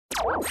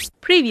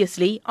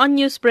Previously on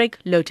Newsbreak,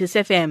 Lotus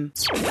FM.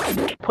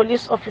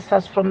 Police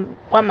officers from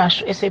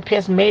KwaZulu-Natal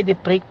SABC made a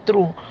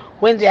breakthrough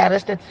when they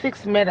arrested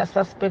 6 murder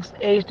suspects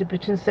aged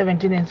between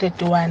 17 and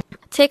 31.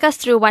 Take us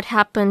through what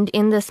happened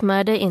in this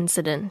murder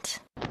incident.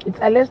 It's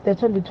alleged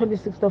that on the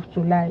 26th of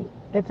July,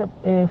 at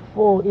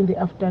 4 in the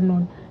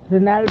afternoon,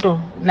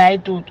 Renaldo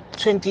Naidu,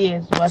 20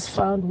 years, was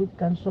found with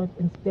gunshot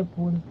and stab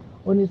wounds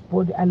on his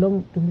body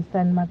along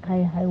Dumisane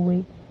Makhaye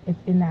Highway at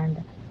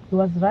Inanda. He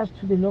was rushed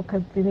to the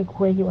local clinic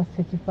where he was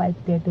certified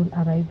dead on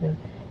arrival,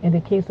 and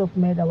the case of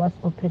murder was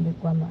opened in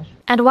KwaZulu-Natal.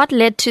 And what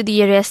led to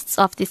the arrests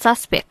of the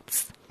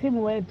suspects? The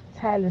team worked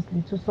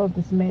tirelessly to solve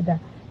this murder,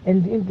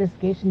 and the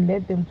investigation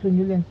led them to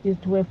Newlands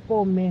East, where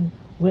 4 men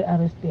were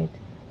arrested.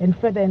 And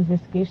further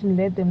investigation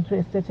led them to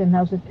a certain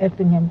house at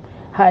Effingham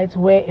Heights,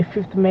 where a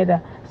 5th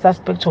murder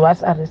suspect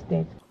was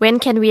arrested. When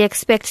can we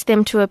expect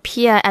them to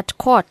appear at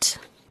court?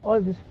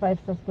 All these 5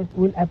 suspects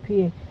will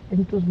appear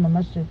in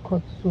Dumisane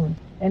court soon.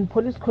 And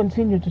police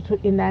continued to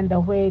Inanda,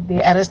 where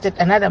they arrested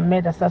another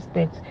murder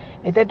suspect.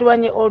 A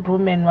 31-year-old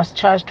woman was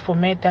charged for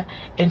murder,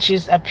 and she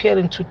is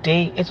appearing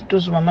today at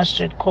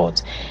Dumisane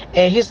court.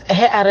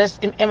 Her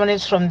arrest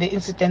emanates from the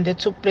incident that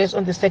took place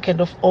on the 2nd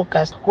of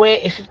August, where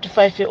a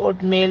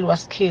 55-year-old male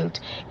was killed.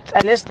 It's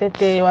alleged that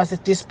there was a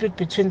dispute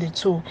between the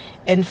two,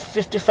 and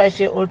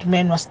 55-year-old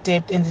man was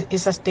stabbed and he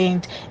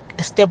sustained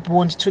a stab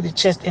wound to the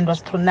chest and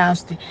was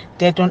pronounced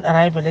dead on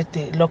arrival at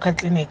the local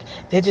clinic.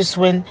 That is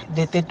when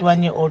the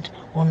 31-year-old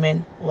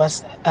woman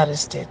was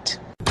arrested.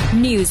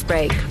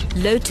 Newsbreak,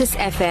 Lotus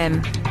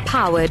FM,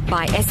 powered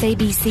by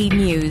SABC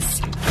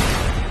News.